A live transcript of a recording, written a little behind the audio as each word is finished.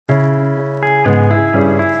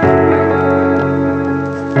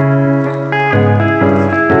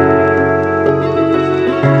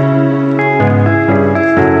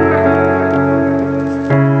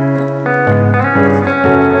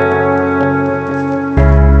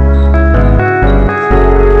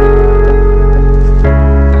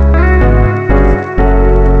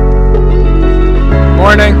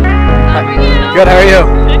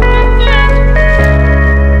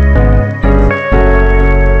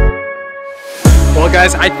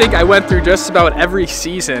guys, I think I went through just about every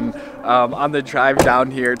season on the drive down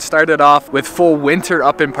here. It started off with full winter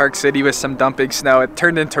up in Park City with some dumping snow. It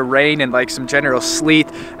turned into rain and like some general sleet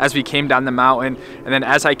as we came down the mountain. And then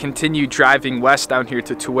as I continued driving west down here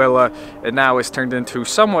to Tooele, it now has turned into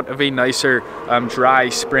somewhat of a nicer dry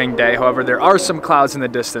spring day. However, there are some clouds in the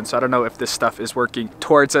distance, so I don't know if this stuff is working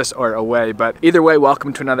towards us or away. But either way,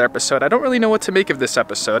 welcome to another episode. I don't really know what to make of this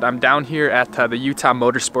episode. I'm down here at the Utah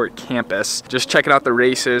Motorsport campus, just checking out the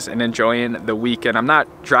races and enjoying the weekend. I'm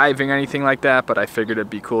not driving or anything like that, but I figured it'd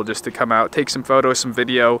be cool just to come out, take some photos, some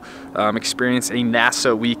video, experience a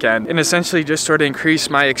NASA weekend, and essentially just sort of increase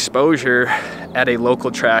my exposure at a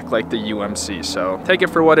local track like the UMC. So take it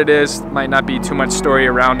for what it is. Might not be too much story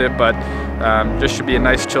around it, but just should be a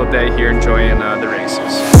nice chill day here enjoying the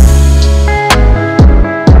races.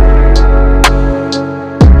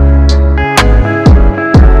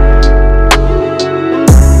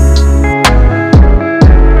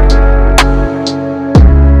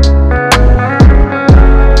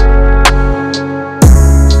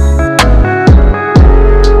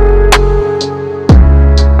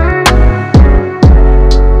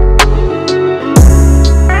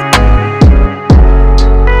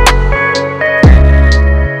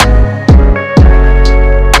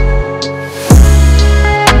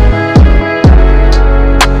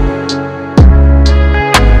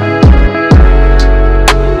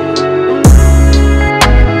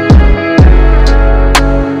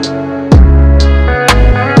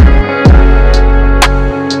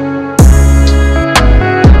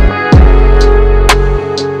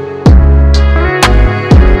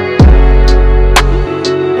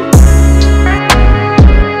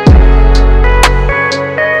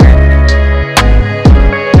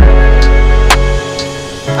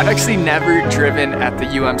 Never driven at the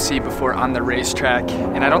UMC before on the racetrack,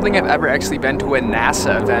 and I don't think I've ever actually been to a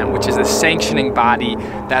NASA event, which is a sanctioning body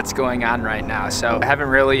that's going on right now. So I haven't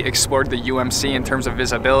really explored the UMC in terms of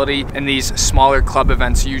visibility, and these smaller club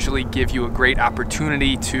events usually give you a great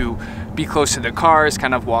opportunity to be close to the cars,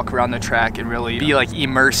 kind of walk around the track and really be like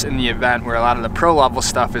immersed in the event, where a lot of the pro level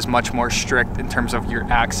stuff is much more strict in terms of your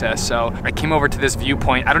access. So I came over to this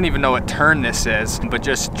viewpoint. I don't even know what turn this is, but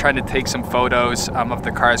just trying to take some photos of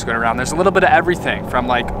the cars going around. There's a little bit of everything from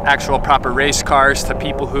like actual proper race cars to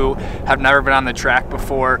people who have never been on the track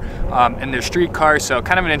before in their street cars. So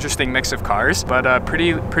kind of an interesting mix of cars, but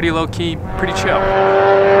pretty low key, pretty chill.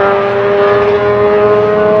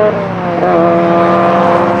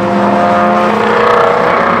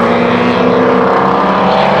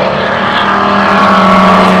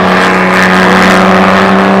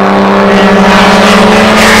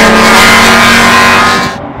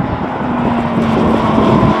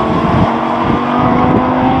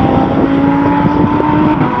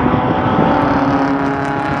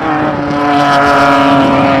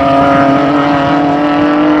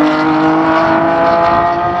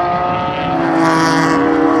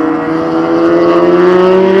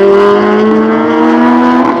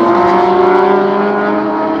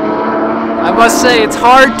 Say it's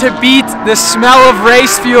hard to beat the smell of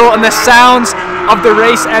race fuel and the sounds of the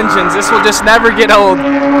race engines. This will just never get old.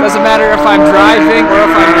 Doesn't matter if I'm driving or if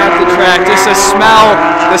I'm at the track. Just the smell,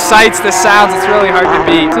 the sights, the sounds, it's really hard to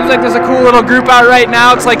beat. Seems like there's a cool little group out right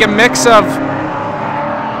now. It's like a mix of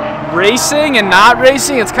racing and not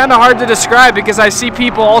racing. It's kind of hard to describe because I see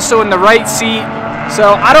people also in the right seat.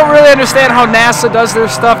 So I don't really understand how NASA does their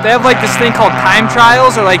stuff. They have like this thing called time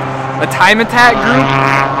trials, or like a time attack group.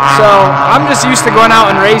 So I'm just used to going out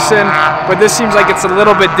and racing, but this seems like it's a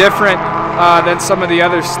little bit different than some of the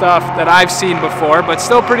other stuff that I've seen before, but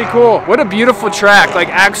still pretty cool. What a beautiful track, like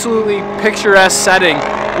absolutely picturesque setting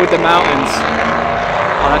with the mountains.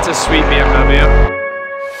 Oh, that's a sweet BMW.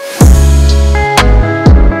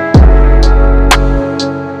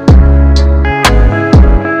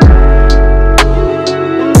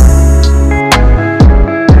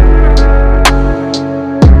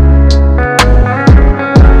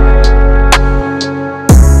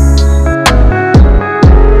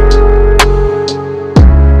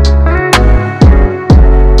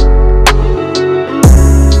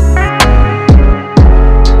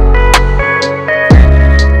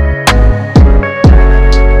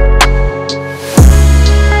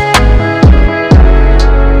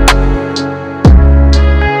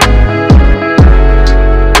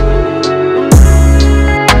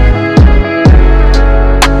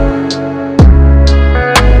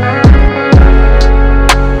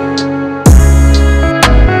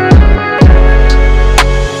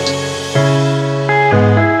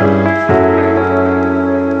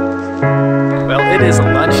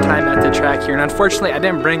 unfortunately, I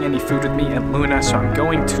didn't bring any food with me in Luna, so I'm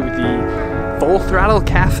going to the Full Throttle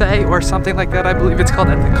Cafe or something like that, I believe it's called,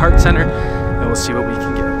 at the Cart Center, and we'll see what we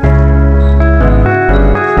can get.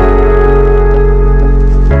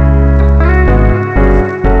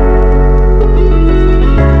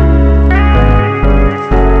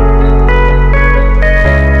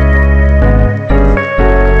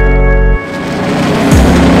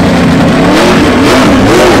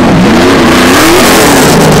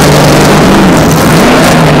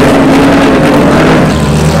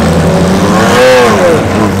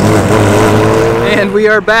 We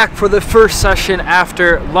are back for the first session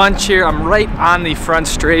after lunch here. I'm right on the front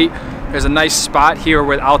straight. There's a nice spot here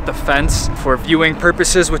without the fence for viewing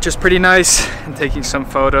purposes, which is pretty nice, and taking some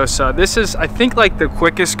photos. So this is, I think, like the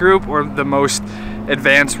quickest group or the most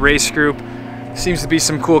advanced race group. Seems to be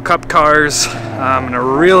some cool cup cars and a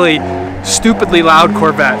really stupidly loud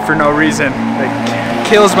Corvette for no reason. That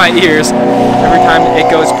kills my ears every time it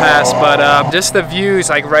goes past. But just the views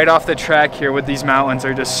like right off the track here with these mountains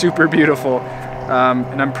are just super beautiful.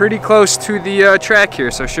 And I'm pretty close to the track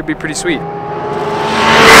here, so it should be pretty sweet.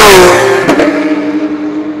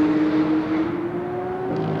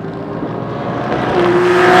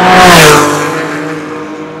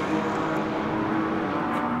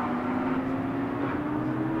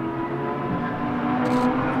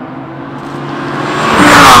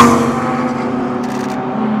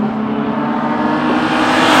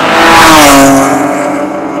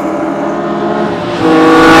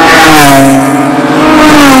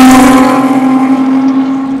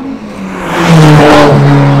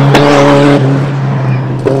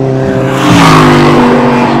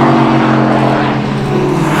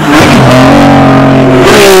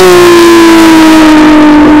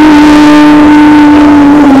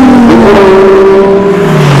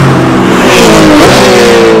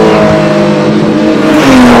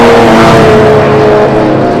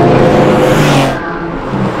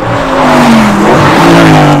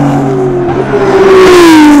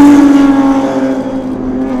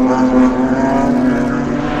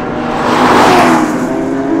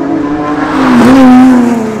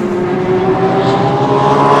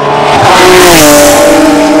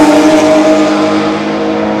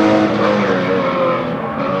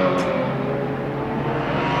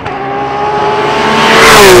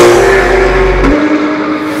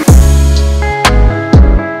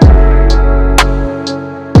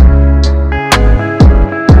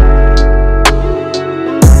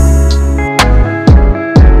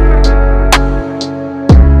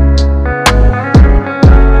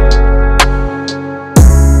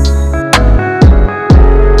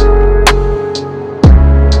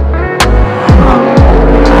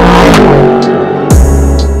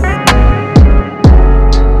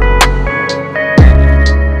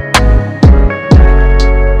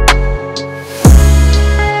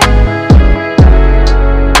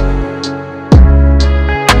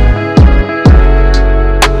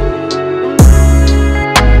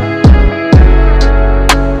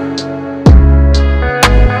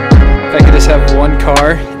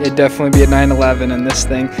 It'd definitely be a 911, and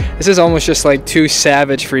this is almost just like too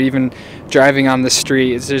savage for even driving on the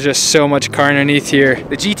street. There's just so much car underneath here.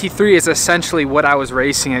 The GT3 is essentially what I was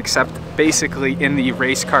racing, except basically in the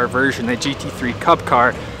race car version, the GT3 Cup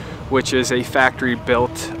car, which is a factory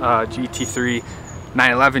built GT3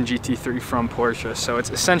 911 GT3 from Porsche. So it's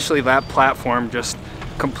essentially that platform, just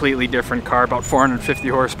completely different car, about 450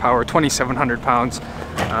 horsepower, 2,700 pounds.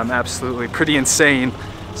 Absolutely pretty insane.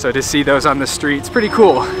 So to see those on the street, it's pretty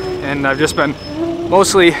cool. And I've just been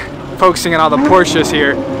mostly focusing on all the Porsches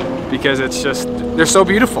here because it's just, they're so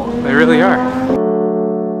beautiful. They really are.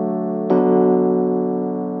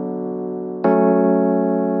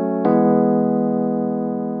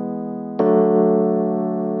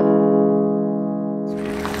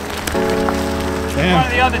 Damn. One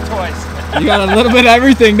of the other toys. You got a little bit of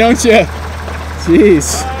everything, don't you?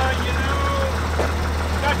 Jeez. You know,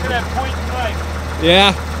 got to that point in life.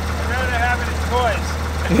 Yeah. I'd rather have it as toys.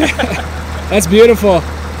 That's beautiful.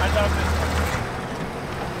 I love this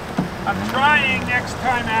one. I'm trying next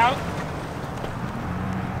time out.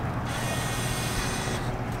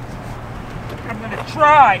 I'm going to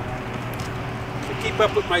try to keep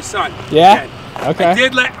up with my son. Yeah? Again. Okay. I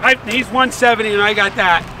did he's 170 and I got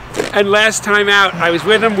that. And last time out, I was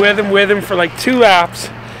with him for like 2 laps,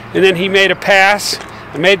 and then he made a pass.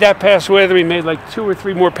 I made that pass with him. He made like 2 or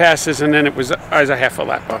 3 more passes, and then I was a half a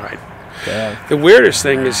lap behind. Damn. The weirdest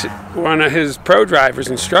thing is one of his pro drivers,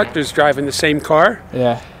 instructors, driving the same car.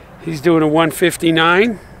 Yeah. He's doing a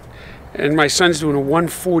 159, and my son's doing a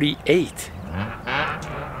 148.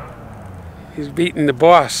 He's beating the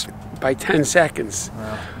boss by 10 seconds.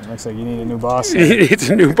 Well, looks like you need a new boss. It's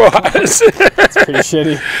a new boss. It's pretty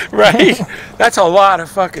shitty. Right? That's a lot of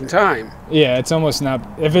fucking time. Yeah, it's almost not.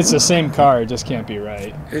 If it's the same car, it just can't be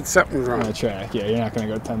right. It's something wrong. On the track, yeah, you're not going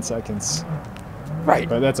to go 10 seconds. Right.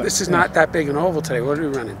 But that's this is not that big an oval today. What are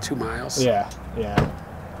we running? 2 miles? Yeah, yeah.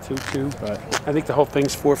 2.2. But I think the whole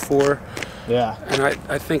thing's 4.4. Yeah. And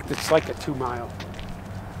I think it's like a 2 mile.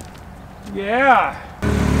 Yeah.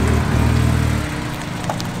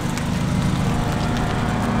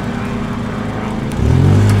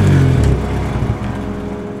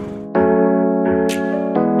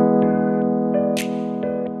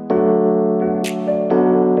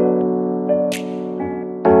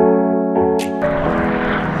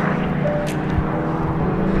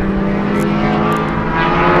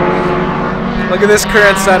 Look at this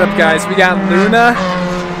current setup, guys. We got Luna,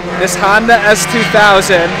 this Honda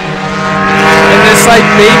S2000, and this like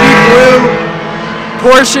baby blue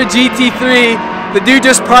Porsche GT3. The dude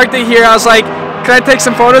just parked it here. I was like, can I take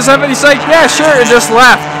some photos of it? He's like, yeah, sure, and just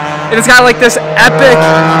left. And it's got like this epic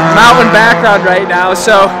mountain background right now,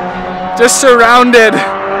 so just surrounded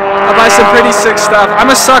by some pretty sick stuff. I'm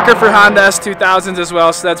a sucker for Honda S2000s as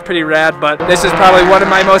well, so that's pretty rad, but this is probably one of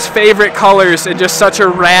my most favorite colors and just such a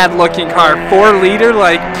rad looking car. 4 liter,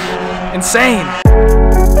 like, insane.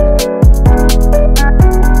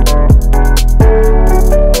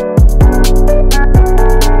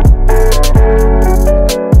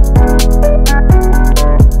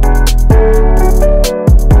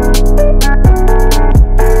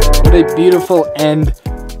 What a beautiful end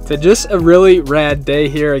to just a really rad day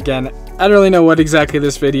here. Again, I don't really know what exactly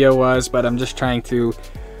this video was, but I'm just trying to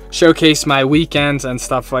showcase my weekends and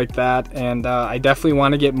stuff like that. And I definitely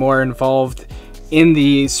want to get more involved in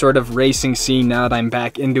the sort of racing scene now that I'm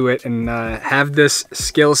back into it, and have this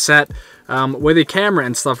skill set with a camera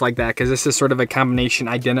and stuff like that, because this is sort of a combination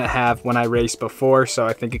I didn't have when I raced before. So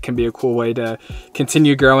I think it can be a cool way to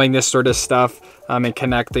continue growing this sort of stuff and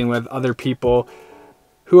connecting with other people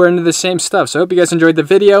who are into the same stuff. So I hope you guys enjoyed the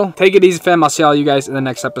video. Take it easy, fam. I'll see all you guys in the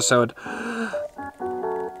next episode.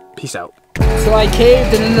 Peace out. So I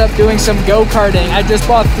caved and ended up doing some go-karting. I just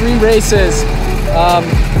bought 3 races,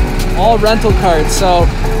 all rental carts. So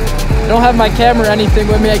I don't have my camera or anything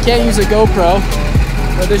with me. I can't use a GoPro,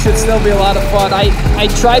 but this should still be a lot of fun. I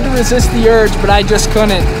tried to resist the urge, but I just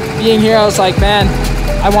couldn't. Being here, I was like, man,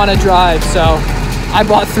 I want to drive. So I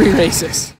bought 3 races.